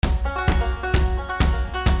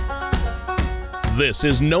This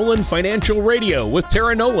is Nolan Financial Radio with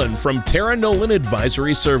Tara Nolan from Tara Nolan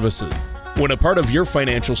Advisory Services. When a part of your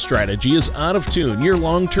financial strategy is out of tune, your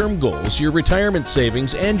long-term goals, your retirement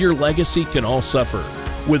savings, and your legacy can all suffer.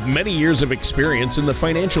 With many years of experience in the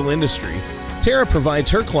financial industry, Tara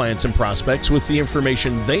provides her clients and prospects with the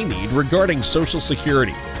information they need regarding Social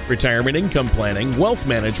Security, retirement income planning, wealth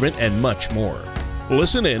management, and much more.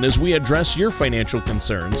 Listen in as we address your financial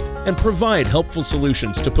concerns and provide helpful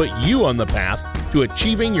solutions to put you on the path to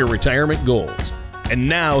achieving your retirement goals. And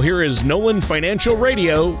now, here is Nolan Financial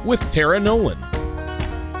Radio with Tara Nolan.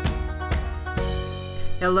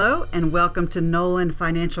 Hello and welcome to Nolan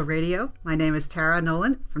Financial Radio. My name is Tara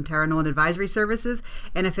Nolan from Tara Nolan Advisory Services.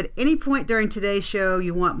 And if at any point during today's show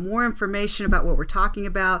you want more information about what we're talking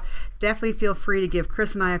definitely feel free to give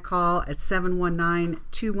Chris and I a call at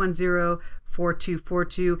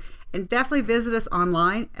 719-210-4242. And definitely visit us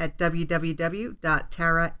online at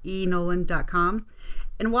www.taraenolan.com.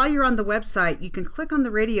 And while you're on the website, you can click on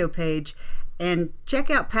the radio page and check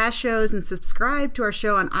out past shows and subscribe to our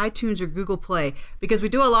show on iTunes or Google Play, because we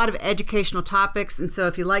do a lot of educational topics. And so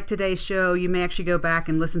if you like today's show, you may actually go back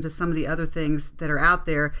and listen to some of the other things that are out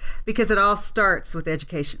there, because it all starts with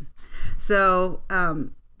education. So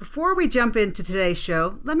before we jump into today's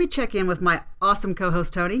show, let me check in with my awesome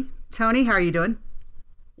co-host, Tony. Tony, how are you doing?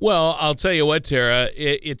 Well, I'll tell you what, Tara,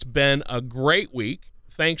 it's been a great week.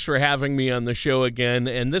 Thanks for having me on the show again.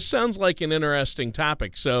 And this sounds like an interesting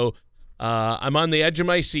topic. So I'm on the edge of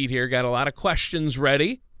my seat here, got a lot of questions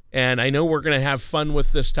ready, and I know we're going to have fun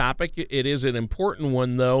with this topic. It is an important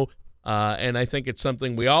one, though, and I think it's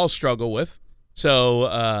something we all struggle with.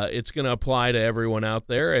 So it's going to apply to everyone out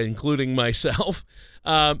there, including myself.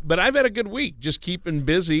 But I've had a good week, just keeping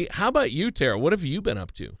busy. How about you, Tara? What have you been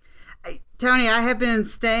up to? Tony, I have been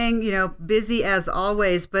staying, busy as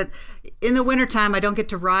always, but in the wintertime, I don't get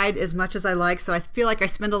to ride as much as I like. So I feel like I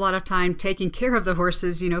spend a lot of time taking care of the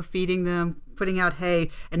horses, feeding them, putting out hay,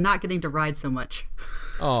 and not getting to ride so much.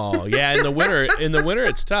 Oh, yeah. In the winter,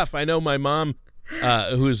 it's tough. I know my mom,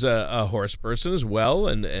 who's a horse person as well,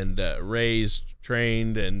 and raised,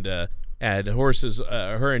 trained, and had horses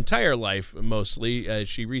her entire life, mostly.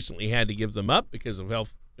 She recently had to give them up because of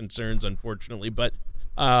health concerns, unfortunately. But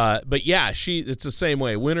yeah, it's the same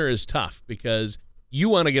way. Winter is tough because you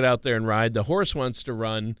want to get out there and ride. The horse wants to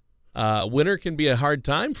run. Winter can be a hard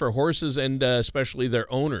time for horses and especially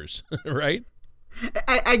their owners, right?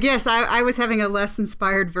 I guess I was having a less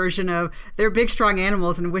inspired version of they're big, strong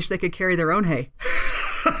animals and wish they could carry their own hay.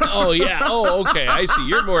 Oh, yeah. Oh, okay. I see.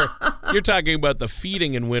 You're talking about the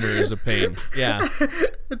feeding in winter is a pain. Yeah.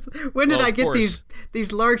 When did I get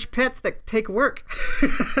these large pets that take work?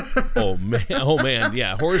 Oh, man.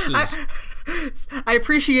 Yeah. Horses. I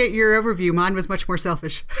appreciate your overview. Mine was much more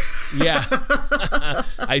selfish. Yeah.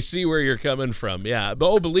 I see where you're coming from. Yeah.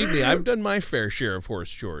 But believe me, I've done my fair share of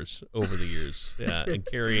horse chores over the years. Yeah. And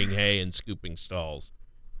carrying hay and scooping stalls.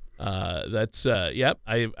 Yep.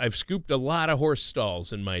 I've scooped a lot of horse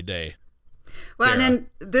stalls in my day. Well, Tara. And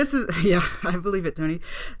then this is, yeah, I believe it, Tony.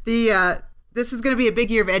 This is going to be a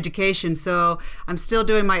big year of education, so I'm still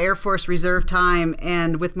doing my Air Force Reserve time,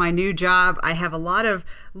 and with my new job, I have a lot of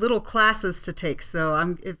little classes to take,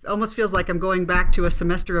 so it almost feels like I'm going back to a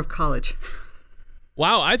semester of college.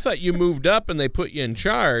 Wow, I thought you moved up and they put you in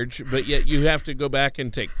charge, but yet you have to go back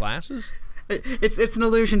and take classes? It's an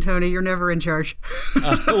illusion, Tony. You're never in charge.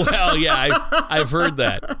 Well, yeah, I've heard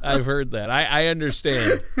that. I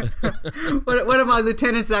understand. One of my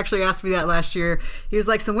lieutenants actually asked me that last year. He was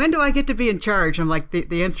like, so when do I get to be in charge? I'm like,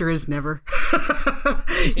 the answer is never.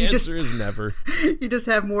 The answer is never. You just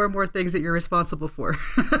have more and more things that you're responsible for.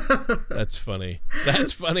 That's funny.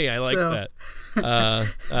 I like that.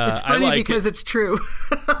 It's funny because it's true.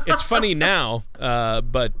 It's funny now,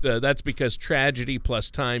 but that's because tragedy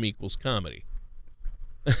plus time equals comedy.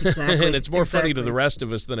 Exactly. And it's more funny to the rest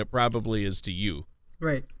of us than it probably is to you.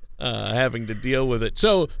 Right. Having to deal with it.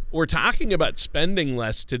 So we're talking about spending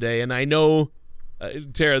less today, and I know,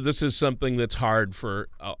 Tara, this is something that's hard for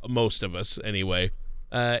most of us anyway.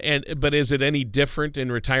 But is it any different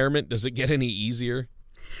in retirement? Does it get any easier?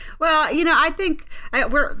 Well, I think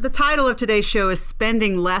the title of today's show is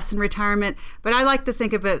Spending Less in Retirement, but I like to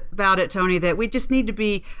think about it, Tony, that we just need to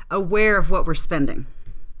be aware of what we're spending.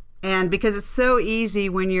 And because it's so easy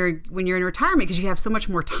when you're in retirement, because you have so much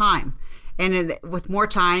more time. And with more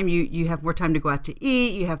time, you have more time to go out to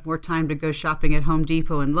eat, you have more time to go shopping at Home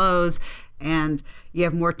Depot and Lowe's, and you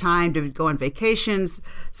have more time to go on vacations.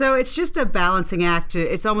 So it's just a balancing act.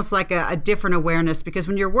 It's almost like a different awareness, because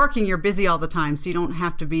when you're working, you're busy all the time, so you don't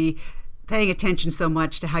have to be paying attention so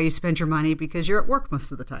much to how you spend your money because you're at work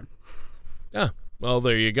most of the time. Yeah, well,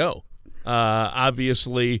 there you go.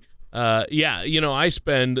 Obviously, I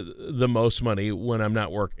spend the most money when I'm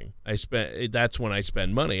not working. That's when I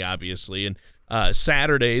spend money, obviously. And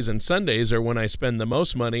Saturdays and Sundays are when I spend the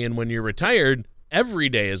most money. And when you're retired, every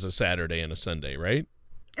day is a Saturday and a Sunday, right?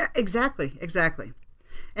 Exactly.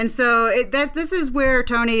 And so this is where,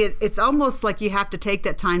 Tony, it's almost like you have to take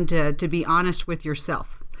that time to be honest with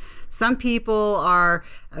yourself. Some people are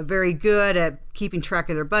very good at keeping track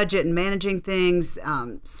of their budget and managing things.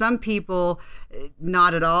 Some people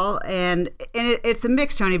not at all. And it's a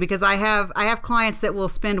mix, Tony, because I have clients that will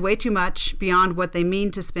spend way too much beyond what they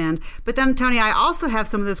mean to spend. But then, Tony, I also have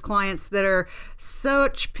some of those clients that are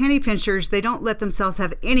such penny pinchers, they don't let themselves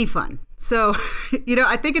have any fun. So,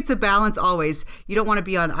 I think it's a balance always. You don't want to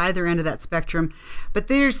be on either end of that spectrum. But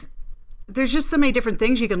there's just so many different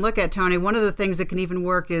things you can look at, Tony. One of the things that can even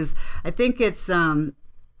work is, I think it's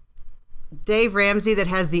Dave Ramsey that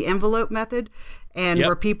has the envelope method, and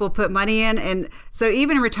where people put money in. And so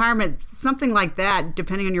even in retirement, something like that,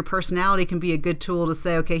 depending on your personality, can be a good tool to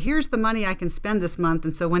say, okay, here's the money I can spend this month.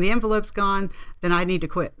 And so when the envelope's gone, then I need to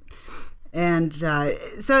quit. And so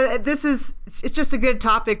it's just a good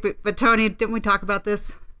topic. But Tony, didn't we talk about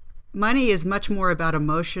this? Money is much more about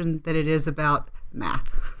emotion than it is about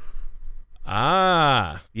math.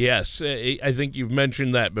 Ah, yes. I think you've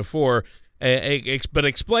mentioned that before. But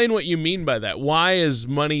explain what you mean by that. Why is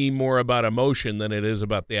money more about emotion than it is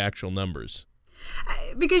about the actual numbers?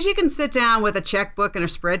 Because you can sit down with a checkbook and a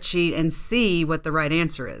spreadsheet and see what the right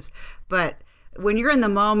answer is. But when you're in the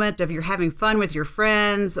moment of you're having fun with your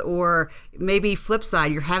friends, or maybe flip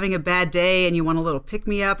side, you're having a bad day and you want a little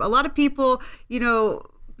pick-me-up, a lot of people,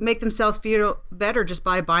 make themselves feel better just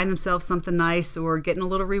by buying themselves something nice or getting a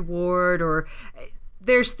little reward. Or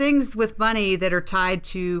there's things with money that are tied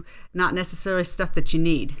to not necessarily stuff that you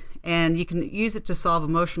need, and you can use it to solve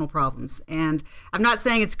emotional problems. And I'm not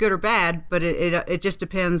saying it's good or bad, but it just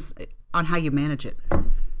depends on how you manage it.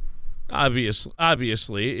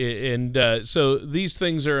 Obviously. And so these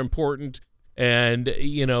things are important, and,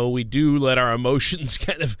 we do let our emotions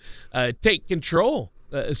kind of take control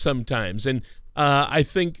sometimes. And I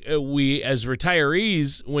think we, as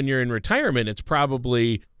retirees, when you're in retirement, it's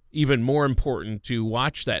probably even more important to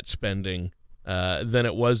watch that spending than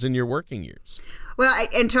it was in your working years. Well,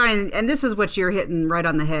 and this is what you're hitting right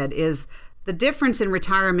on the head, is the difference in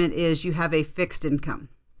retirement is you have a fixed income.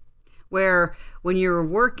 Where when you're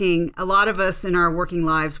working, a lot of us in our working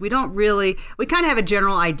lives, we kind of have a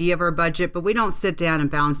general idea of our budget, but we don't sit down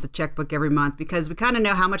and balance the checkbook every month because we kind of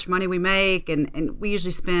know how much money we make, and we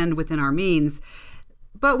usually spend within our means.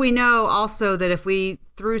 But we know also that if we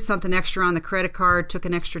threw something extra on the credit card, took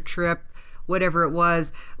an extra trip, whatever it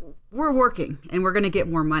was, we're working and we're going to get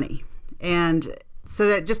more money. And so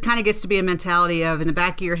that just kind of gets to be a mentality of, in the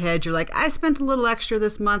back of your head, you're like, I spent a little extra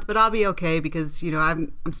this month, but I'll be okay because,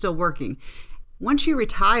 I'm still working. Once you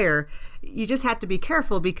retire, you just have to be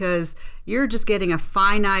careful because you're just getting a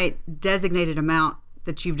finite designated amount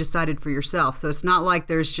that you've decided for yourself. So it's not like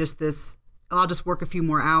there's just this, I'll just work a few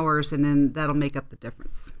more hours and then that'll make up the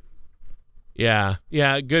difference. Yeah,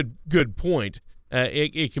 good point.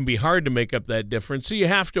 It can be hard to make up that difference. So you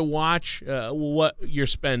have to watch what you're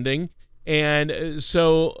spending. And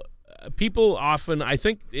so people often, I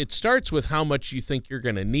think it starts with how much you think you're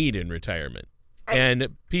going to need in retirement.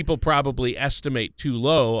 And people probably estimate too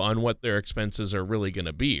low on what their expenses are really going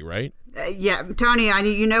to be, right? Yeah, Tony,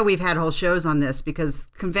 we've had whole shows on this because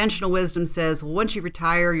conventional wisdom says, well, once you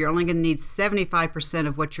retire, you're only going to need 75%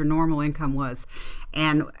 of what your normal income was.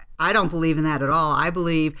 And I don't believe in that at all. I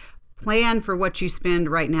believe plan for what you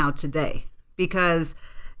spend right now today, because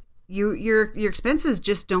your expenses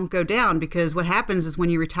just don't go down, because what happens is when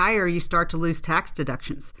you retire, you start to lose tax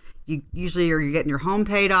deductions. You usually you're getting your home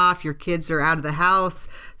paid off, your kids are out of the house,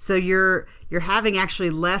 so you're having actually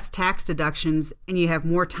less tax deductions and you have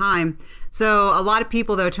more time. So a lot of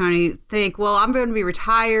people, though, Tony, think, well, I'm going to be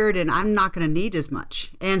retired and I'm not going to need as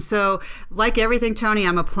much. And so, like everything, Tony,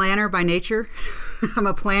 I'm a planner by nature. I'm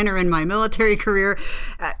a planner in my military career.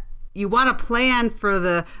 You want to plan for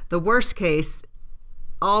the worst case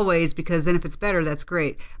always, because then if it's better, that's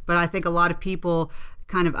great. But I think a lot of people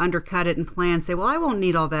kind of undercut it and plan, say, well, I won't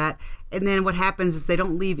need all that. And then what happens is they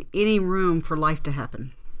don't leave any room for life to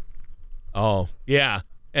happen. Oh, yeah.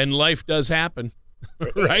 And life does happen,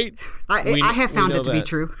 right? I have found it to be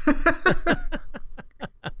true.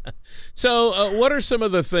 So what are some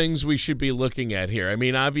of the things we should be looking at here? I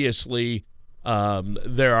mean, obviously,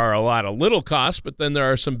 there are a lot of little costs, but then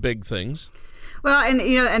there are some big things. Well,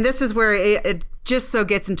 and this is where it just so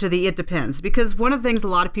gets into the it depends, because one of the things a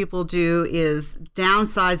lot of people do is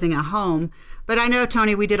downsizing a home. But I know,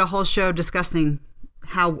 Tony, we did a whole show discussing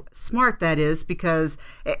how smart that is, because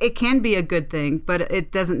it can be a good thing, but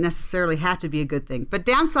it doesn't necessarily have to be a good thing. But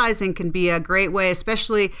downsizing can be a great way,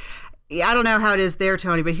 especially, I don't know how it is there,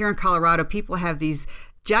 Tony, but here in Colorado, people have these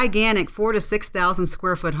gigantic 4,000 to 6,000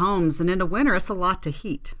 square foot homes, and in the winter, it's a lot to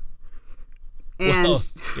heat. And well,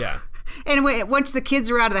 yeah. And once the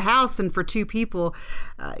kids are out of the house, and for two people,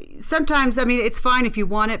 sometimes, I mean, it's fine if you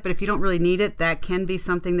want it, but if you don't really need it, that can be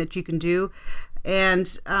something that you can do.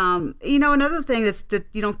 And, another thing that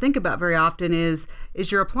you don't think about very often is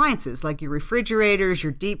your appliances, like your refrigerators,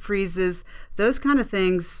 your deep freezes, those kind of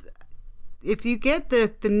things. If you get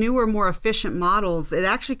the newer, more efficient models, it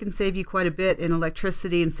actually can save you quite a bit in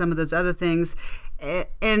electricity and some of those other things.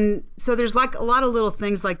 And so there's like a lot of little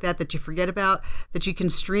things like that you forget about, that you can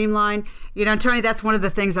streamline. Tony, that's one of the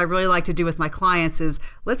things I really like to do with my clients is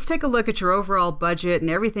let's take a look at your overall budget and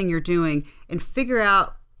everything you're doing and figure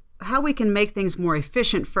out how we can make things more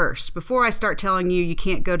efficient first. Before I start telling you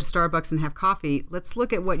can't go to Starbucks and have coffee, let's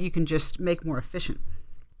look at what you can just make more efficient.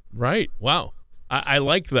 Right. Wow. I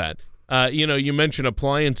like that. You mentioned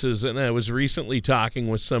appliances, and I was recently talking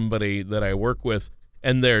with somebody that I work with,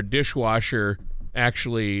 and their dishwasher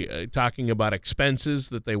actually talking about expenses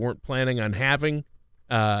that they weren't planning on having.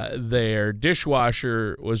 Their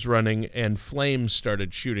dishwasher was running, and flames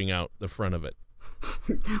started shooting out the front of it.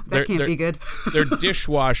 That can't be good. Their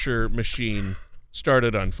dishwasher machine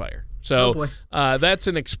started on fire. So that's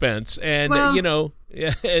an expense. And,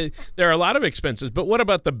 there are a lot of expenses. But what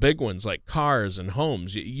about the big ones like cars and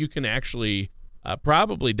homes? You can actually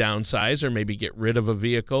probably downsize or maybe get rid of a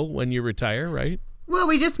vehicle when you retire, right? Well,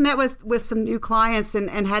 we just met with some new clients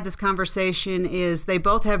and had this conversation. Is they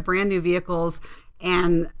both have brand new vehicles,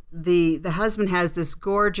 and the husband has this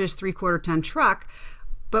gorgeous 3/4 ton truck,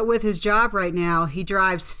 but with his job right now, he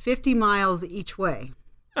drives 50 miles each way.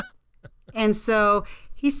 And so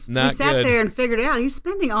we sat there and figured it out. He's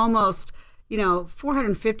spending almost,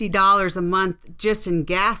 $450 a month just in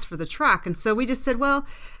gas for the truck. And so we just said, well,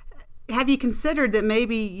 have you considered that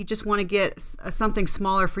maybe you just want to get something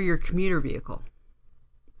smaller for your commuter vehicle?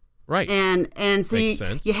 Right. And so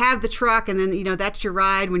you have the truck, and then, that's your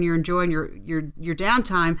ride when you're enjoying your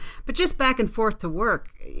downtime, but just back and forth to work,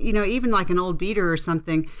 even like an old beater or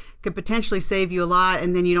something could potentially save you a lot.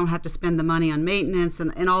 And then you don't have to spend the money on maintenance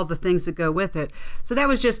and all the things that go with it. So that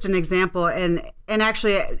was just an example. And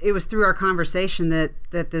actually it was through our conversation that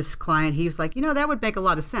this client, he was like, that would make a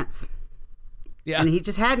lot of sense. Yeah. And he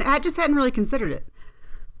just hadn't really considered it.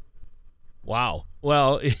 Wow.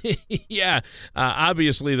 Well, yeah,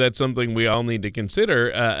 obviously that's something we all need to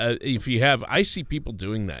consider. I see people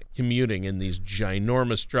doing that, commuting in these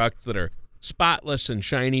ginormous trucks that are spotless and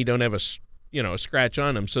shiny, don't have a scratch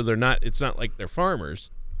on them. So it's not like they're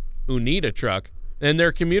farmers who need a truck, and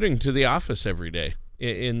they're commuting to the office every day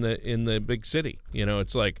in the big city.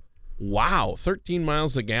 It's like, wow, 13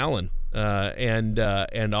 miles a gallon, and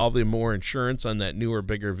all the more insurance on that newer,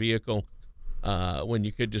 bigger vehicle. When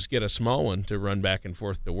you could just get a small one to run back and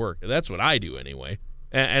forth to work. That's what I do anyway.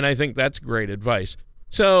 And I think that's great advice.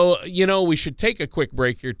 So, we should take a quick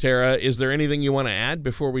break here, Tara. Is there anything you want to add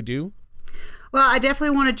before we do? Well, I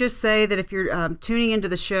definitely want to just say that if you're tuning into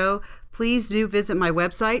the show, please do visit my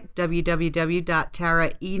website,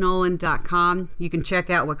 www.taraenolan.com. You can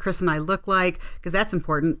check out what Chris and I look like, because that's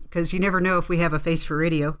important, because you never know if we have a face for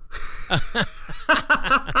radio.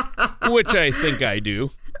 Which I think I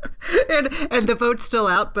do. And the vote's still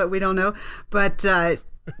out, but we don't know. But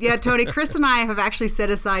yeah, Tony, Chris and I have actually set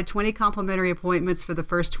aside 20 complimentary appointments for the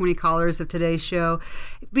first 20 callers of today's show,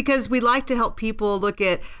 because we like to help people look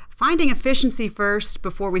at finding efficiency first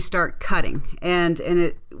before we start cutting. And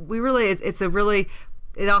it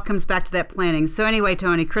all comes back to that planning. So anyway,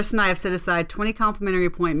 Tony, Chris and I have set aside 20 complimentary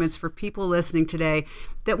appointments for people listening today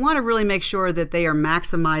that want to really make sure that they are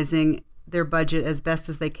maximizing their budget as best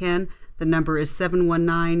as they can. The number is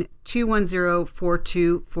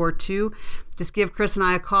 719-210-4242. Just give Chris and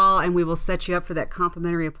I a call, and we will set you up for that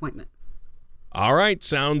complimentary appointment. All right.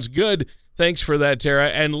 Sounds good. Thanks for that, Tara.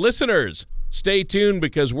 And listeners, stay tuned,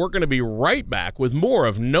 because we're going to be right back with more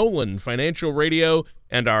of Nolan Financial Radio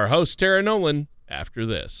and our host, Tara Nolan, after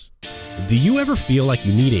this. Do you ever feel like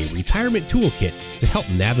you need a retirement toolkit to help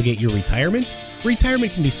navigate your retirement?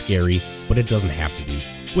 Retirement can be scary, but it doesn't have to be.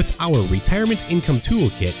 With our Retirement Income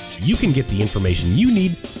Toolkit, you can get the information you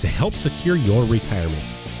need to help secure your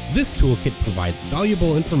retirement. This toolkit provides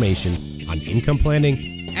valuable information on income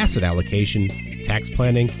planning, asset allocation, tax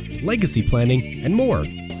planning, legacy planning, and more.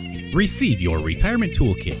 Receive your Retirement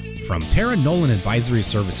Toolkit from Tara Nolan Advisory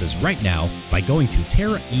Services right now by going to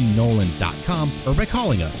taraenolan.com or by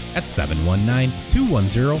calling us at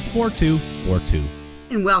 719-210-4242.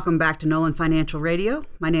 And welcome back to Nolan Financial Radio.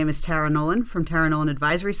 My name is Tara Nolan from Tara Nolan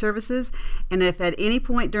Advisory Services. And if at any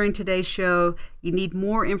point during today's show you need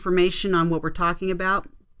more information on what we're talking about,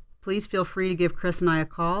 please feel free to give Chris and I a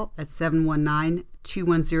call at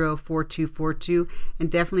 719-210-4242.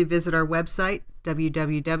 And definitely visit our website,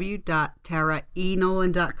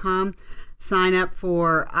 www.taraenolan.com. Sign up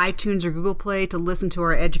for iTunes or Google Play to listen to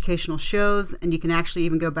our educational shows, and you can actually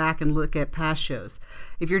even go back and look at past shows.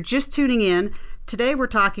 If you're just tuning in, today we're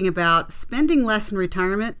talking about spending less in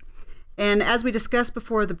retirement. And as we discussed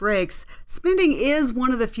before the breaks, spending is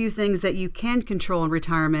one of the few things that you can control in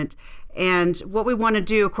retirement. And what we want to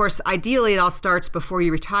do, of course, ideally it all starts before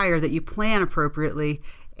you retire, that you plan appropriately.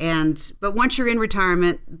 But once you're in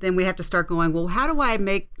retirement, then we have to start going, well, how do I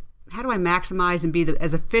maximize and be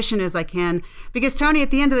as efficient as I can? Because, Tony,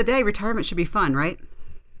 at the end of the day, retirement should be fun, right?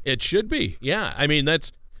 It should be. Yeah. I mean,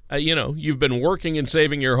 that's, you've been working and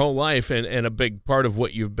saving your whole life, and a big part of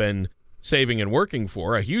what you've been saving and working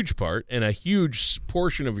for, a huge part and a huge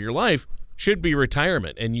portion of your life should be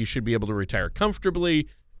retirement. And you should be able to retire comfortably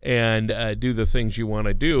and do the things you want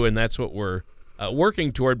to do. And that's what we're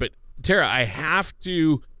working toward. But, Tara, I have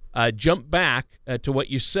to jump back to what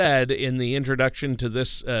you said in the introduction to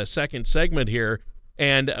this second segment here,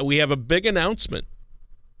 and we have a big announcement.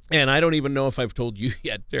 And I don't even know if I've told you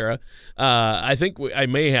yet, Tara. I think I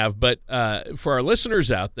may have, but for our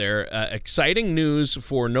listeners out there, exciting news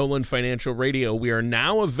for Nolan Financial Radio. We are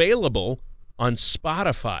now available on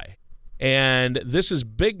Spotify. And this is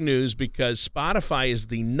big news because Spotify is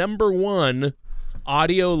the #1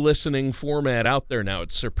 audio listening format out there now.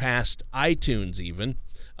 It's surpassed iTunes even.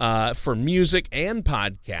 For music and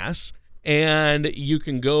podcasts, and you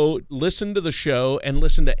can go listen to the show and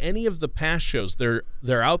listen to any of the past shows. They're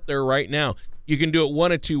out there right now. You can do it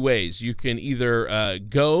one of two ways. You can either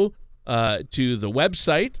go to the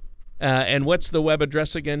website, and what's the web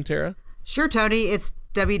address again, Tara? Sure, Tony. It's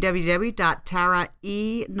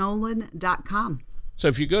www.taraenolan.com. So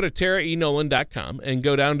if you go to taraenolan.com and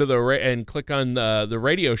go down to and click on the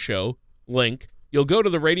radio show link, you'll go to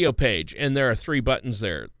the radio page, and there are 3 buttons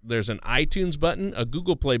there. There's an iTunes button, a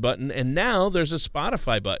Google Play button, and now there's a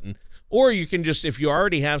Spotify button. Or you can just, if you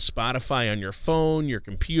already have Spotify on your phone, your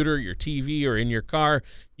computer, your TV, or in your car,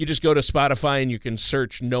 you just go to Spotify and you can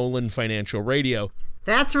search Nolan Financial Radio.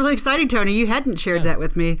 That's really exciting, Tony. You hadn't shared that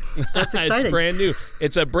with me. That's exciting. It's brand new.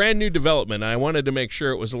 It's a brand new development. I wanted to make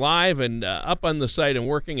sure it was live and up on the site and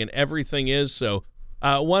working, and everything is. So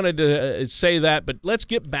wanted to say that, but let's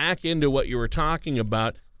get back into what you were talking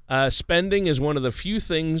about. Spending is one of the few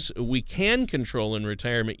things we can control in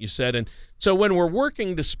retirement, you said. And so when we're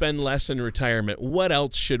working to spend less in retirement, what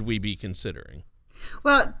else should we be considering?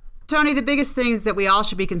 Well, Tony, the biggest things that we all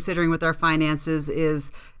should be considering with our finances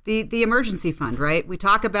is the emergency fund, right? We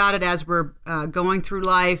talk about it as we're going through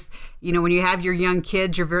life. You know, when you have your young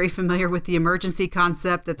kids, you're very familiar with the emergency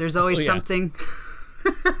concept, that there's always something...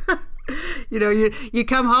 You know, you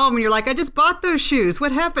come home and you're like, I just bought those shoes.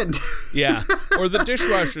 What happened? Yeah. Or the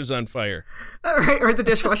dishwasher's on fire. All right. Or the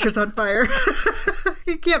dishwasher's on fire.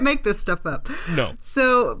 You can't make this stuff up. No.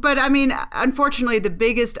 So, but I mean, unfortunately, the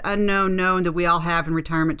biggest unknown known that we all have in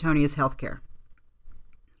retirement, Tony, is healthcare.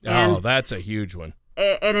 That's a huge one.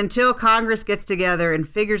 And until Congress gets together and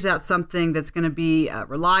figures out something that's going to be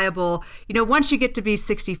reliable, you know, once you get to be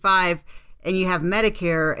 65 and you have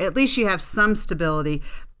Medicare, at least you have some stability.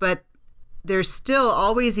 But there's still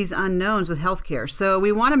always these unknowns with healthcare. So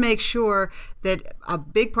we want to make sure that a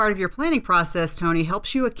big part of your planning process, Tony,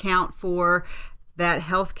 helps you account for that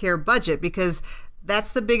healthcare budget, because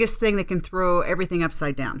that's the biggest thing that can throw everything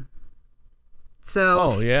upside down.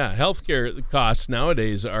 So, healthcare costs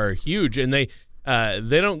nowadays are huge, and they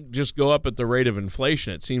don't just go up at the rate of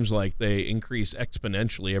inflation. It seems like they increase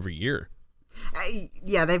exponentially every year.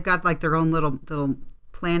 They've got like their own little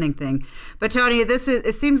planning thing. But Tony,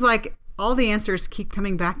 it seems like all the answers keep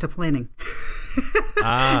coming back to planning.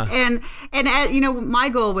 And you know, my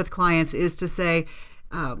goal with clients is to say,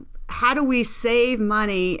 how do we save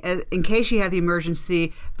money in case you have the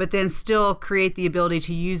emergency, but then still create the ability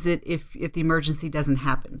to use it if the emergency doesn't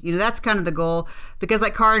happen? You know, that's kind of the goal, because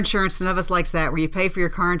like car insurance, none of us likes that, where you pay for your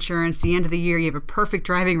car insurance, the end of the year, you have a perfect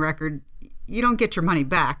driving record, you don't get your money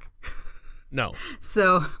back. No.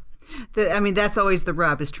 So, that's always the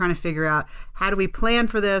rub, is trying to figure out how do we plan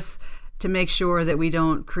for this to make sure that we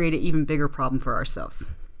don't create an even bigger problem for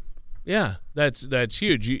ourselves. Yeah, that's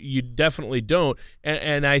huge. You definitely don't.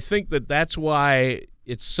 And I think that's why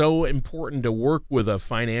it's so important to work with a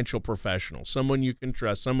financial professional, someone you can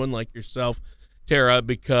trust, someone like yourself, Tara,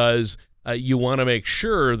 because you want to make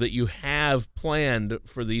sure that you have planned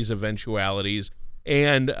for these eventualities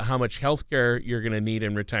and how much health care you're going to need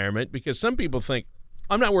in retirement, because some people think,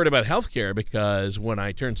 I'm not worried about health care because when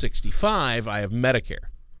I turn 65, I have Medicare.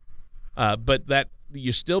 But that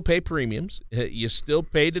you still pay premiums, you still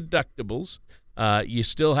pay deductibles, you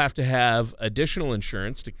still have to have additional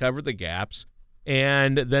insurance to cover the gaps.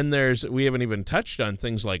 And then we haven't even touched on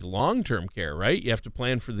things like long-term care, right? You have to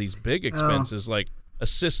plan for these big expenses like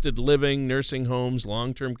assisted living, nursing homes,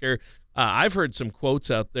 long-term care. I've heard some quotes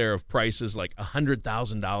out there of prices like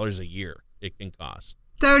 $100,000 a year it can cost.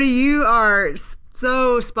 Tony, you are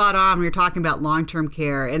so spot on when you're talking about long-term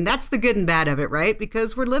care. And that's the good and bad of it, right?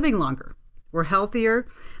 Because we're living longer, we're healthier,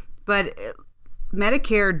 but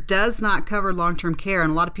Medicare does not cover long-term care,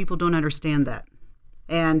 and a lot of people don't understand that.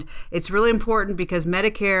 And it's really important because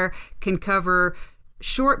Medicare can cover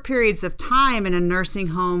short periods of time in a nursing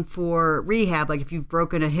home for rehab, like if you've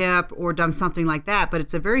broken a hip or done something like that, but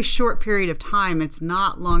it's a very short period of time. It's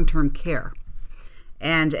not long-term care.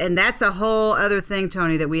 And that's a whole other thing,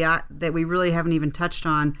 Tony, that we really haven't even touched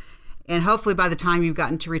on. And hopefully by the time you've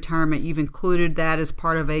gotten to retirement, you've included that as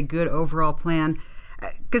part of a good overall plan.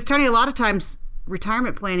 Because, Tony, a lot of times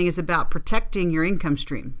retirement planning is about protecting your income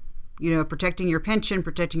stream. You know, protecting your pension,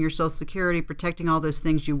 protecting your Social Security, protecting all those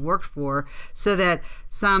things you worked for so that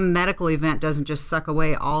some medical event doesn't just suck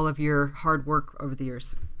away all of your hard work over the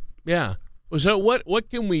years. Yeah. So what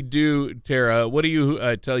can we do, Tara? What do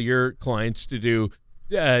you tell your clients to do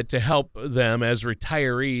to help them as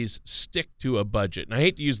retirees stick to a budget? And I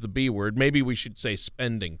hate to use the B word. Maybe we should say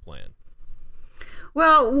spending plan.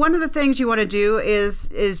 Well, one of the things you want to do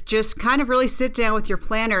is just kind of really sit down with your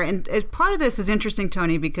planner. And part of this is interesting,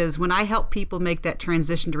 Tony, because when I help people make that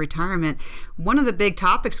transition to retirement, one of the big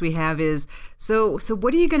topics we have is, so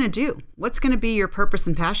what are you going to do? What's going to be your purpose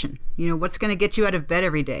and passion? You know, what's going to get you out of bed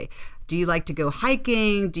every day? Do you like to go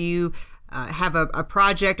hiking? Do you have a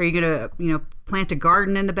project? Are you going to, plant a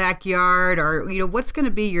garden in the backyard? Or, what's going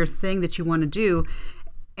to be your thing that you want to do?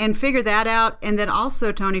 And figure that out. And then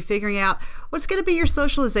also, Tony, figuring out what's going to be your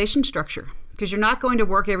socialization structure, because you're not going to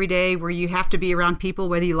work every day where you have to be around people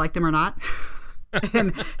whether you like them or not.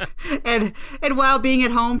 and while being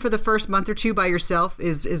at home for the first month or two by yourself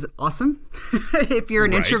is awesome if you're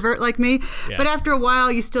an introvert like me. Yeah. But after a while,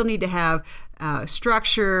 you still need to have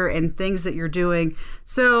structure and things that you're doing.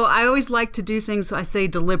 So I always like to do things, I say,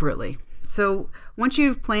 deliberately. So once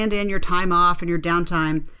you've planned in your time off and your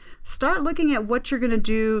downtime, start looking at what you're going to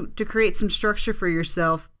do to create some structure for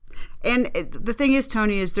yourself. And the thing is,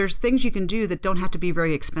 Tony, is there's things you can do that don't have to be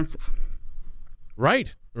very expensive.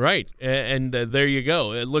 Right. And there you go.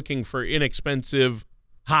 Looking for inexpensive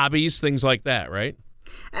hobbies, things like that, right?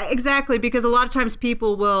 Exactly, because a lot of times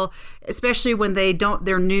people will, especially when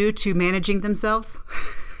they're new to managing themselves.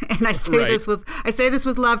 And I say this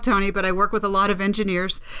with love, Tony, but I work with a lot of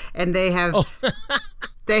engineers, and they have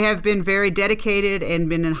they have been very dedicated and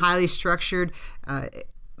been in highly structured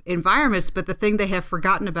environments. But the thing they have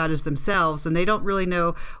forgotten about is themselves, and they don't really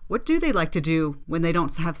know what do they like to do when they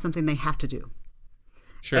don't have something they have to do.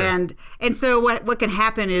 Sure. And so what can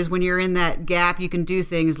happen is when you're in that gap, you can do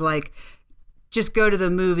things like just go to the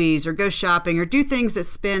movies or go shopping or do things that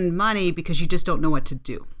spend money because you just don't know what to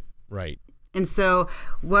do. Right. And so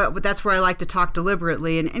that's where I like to talk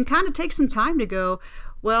deliberately and kind of take some time to go,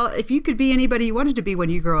 well, if you could be anybody you wanted to be when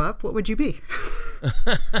you grow up, what would you be?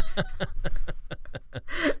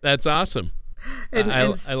 That's awesome.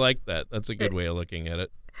 I like that. That's a good way of looking at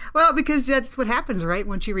it. Well, because that's what happens, right?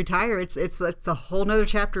 Once you retire, it's a whole nother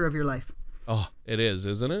chapter of your life. Oh, it is,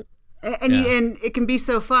 isn't it? And and it can be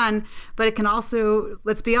so fun, but it can also,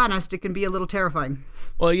 let's be honest, it can be a little terrifying.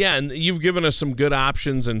 Well, yeah, and you've given us some good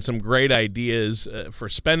options and some great ideas for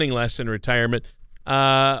spending less in retirement.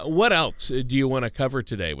 What else do you want to cover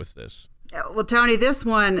today with this? Well, Tony, this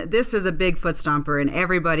is a big foot stomper,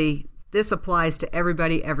 and this applies to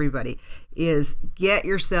everybody, is get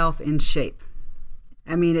yourself in shape.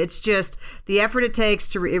 I mean, it's just the effort it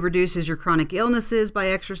takes it reduces your chronic illnesses by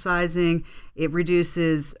exercising. It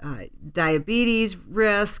reduces diabetes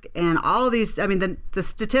risk and all of these. I mean, the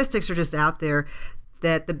statistics are just out there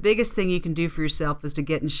that the biggest thing you can do for yourself is to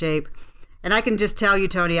get in shape. And I can just tell you,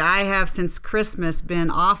 Tony, I have since Christmas been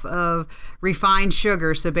off of refined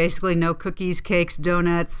sugar. So basically no cookies, cakes,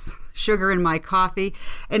 donuts, sugar in my coffee.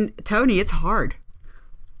 And Tony, it's hard.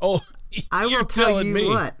 Oh, I will tell you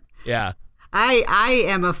what. Yeah. I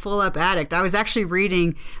am a full-up addict. I was actually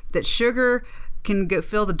reading that sugar can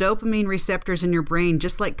fill the dopamine receptors in your brain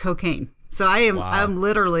just like cocaine. So I'm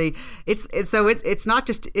literally it's not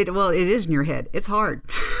just it is in your head. It's hard.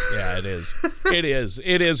 Yeah, it is.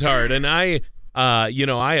 It is hard. And I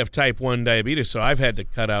have type 1 diabetes, so I've had to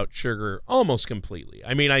cut out sugar almost completely.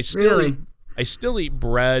 I mean, I still I still eat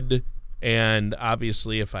bread, and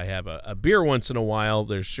obviously if I have a beer once in a while,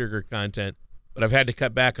 there's sugar content, but I've had to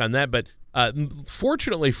cut back on that. But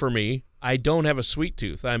fortunately for me, I don't have a sweet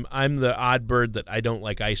tooth. I'm the odd bird that I don't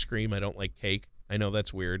like ice cream. I don't like cake. I know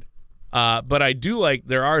that's weird. But I do like,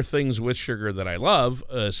 there are things with sugar that I love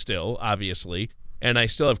still, obviously, and I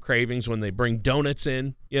still have cravings when they bring donuts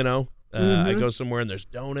in, I go somewhere and there's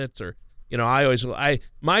donuts, or,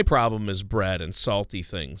 my problem is bread and salty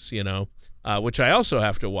things, which I also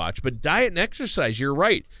have to watch. But diet and exercise, you're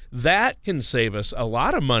right. That can save us a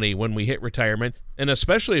lot of money when we hit retirement, and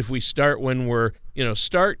especially if we start when we're,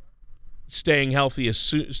 start staying healthy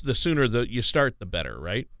the sooner that you start, the better,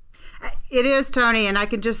 right? It is, Tony, and I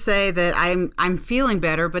can just say that I'm feeling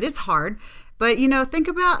better, but it's hard. But, think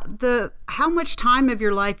about how much time of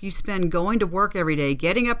your life you spend going to work every day,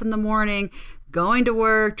 getting up in the morning, going to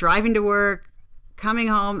work, driving to work, coming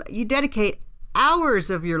home. You dedicate hours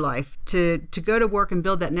of your life to go to work and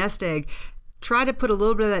build that nest egg. Try to put a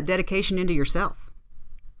little bit of that dedication into yourself.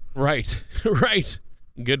 Right.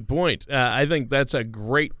 Good point. I think that's a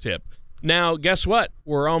great tip. Now, guess what?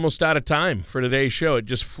 We're almost out of time for today's show. It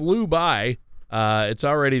just flew by. It's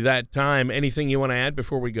already that time. Anything you want to add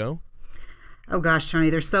before we go? Oh, gosh, Tony,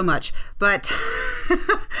 there's so much. But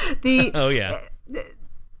Oh, yeah.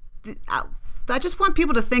 I just want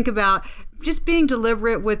people to think about just being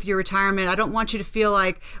deliberate with your retirement. I don't want you to feel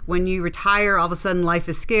like when you retire, all of a sudden life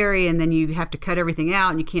is scary and then you have to cut everything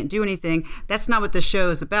out and you can't do anything. That's not what the show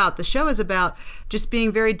is about. The show is about just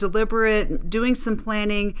being very deliberate, doing some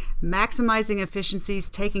planning, maximizing efficiencies,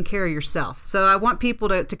 taking care of yourself. So I want people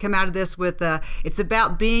to come out of this with it's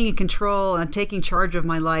about being in control and taking charge of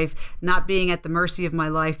my life, not being at the mercy of my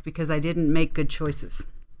life because I didn't make good choices.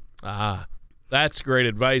 That's great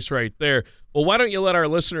advice right there. Well, why don't you let our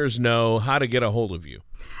listeners know how to get a hold of you?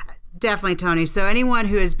 Definitely, Tony. So anyone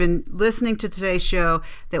who has been listening to today's show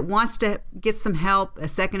that wants to get some help, a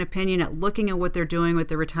second opinion at looking at what they're doing with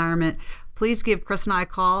their retirement, please give Chris and I a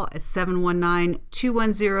call at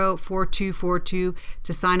 719-210-4242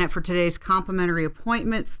 to sign up for today's complimentary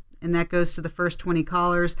appointment. And that goes to the first 20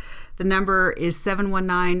 callers. The number is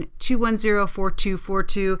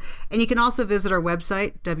 719-210-4242. And you can also visit our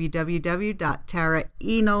website,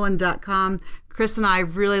 www.taraenolan.com. Chris and I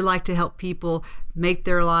really like to help people make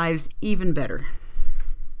their lives even better.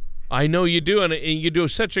 I know you do, and you do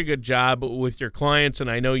such a good job with your clients,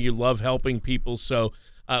 and I know you love helping people. So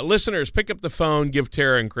listeners, pick up the phone, give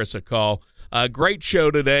Tara and Chris a call. Great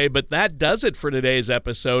show today, but that does it for today's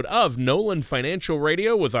episode of Nolan Financial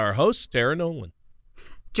Radio with our host, Tara Nolan.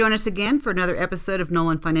 Join us again for another episode of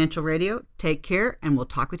Nolan Financial Radio. Take care, and we'll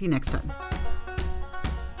talk with you next time.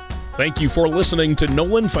 Thank you for listening to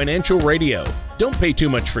Nolan Financial Radio. Don't pay too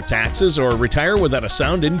much for taxes or retire without a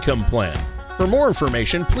sound income plan. For more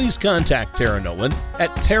information, please contact Tara Nolan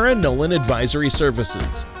at Tara Nolan Advisory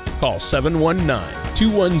Services. Call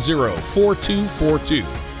 719-210-4242.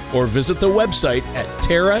 or visit the website at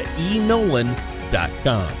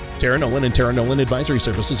taraenolan.com. Tara Nolan and Tara Nolan Advisory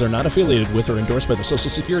Services are not affiliated with or endorsed by the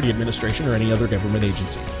Social Security Administration or any other government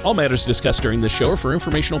agency. All matters discussed during this show are for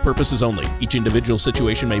informational purposes only. Each individual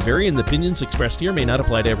situation may vary, and the opinions expressed here may not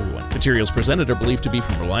apply to everyone. Materials presented are believed to be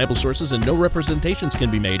from reliable sources, and no representations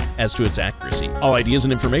can be made as to its accuracy. All ideas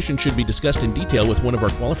and information should be discussed in detail with one of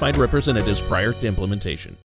our qualified representatives prior to implementation.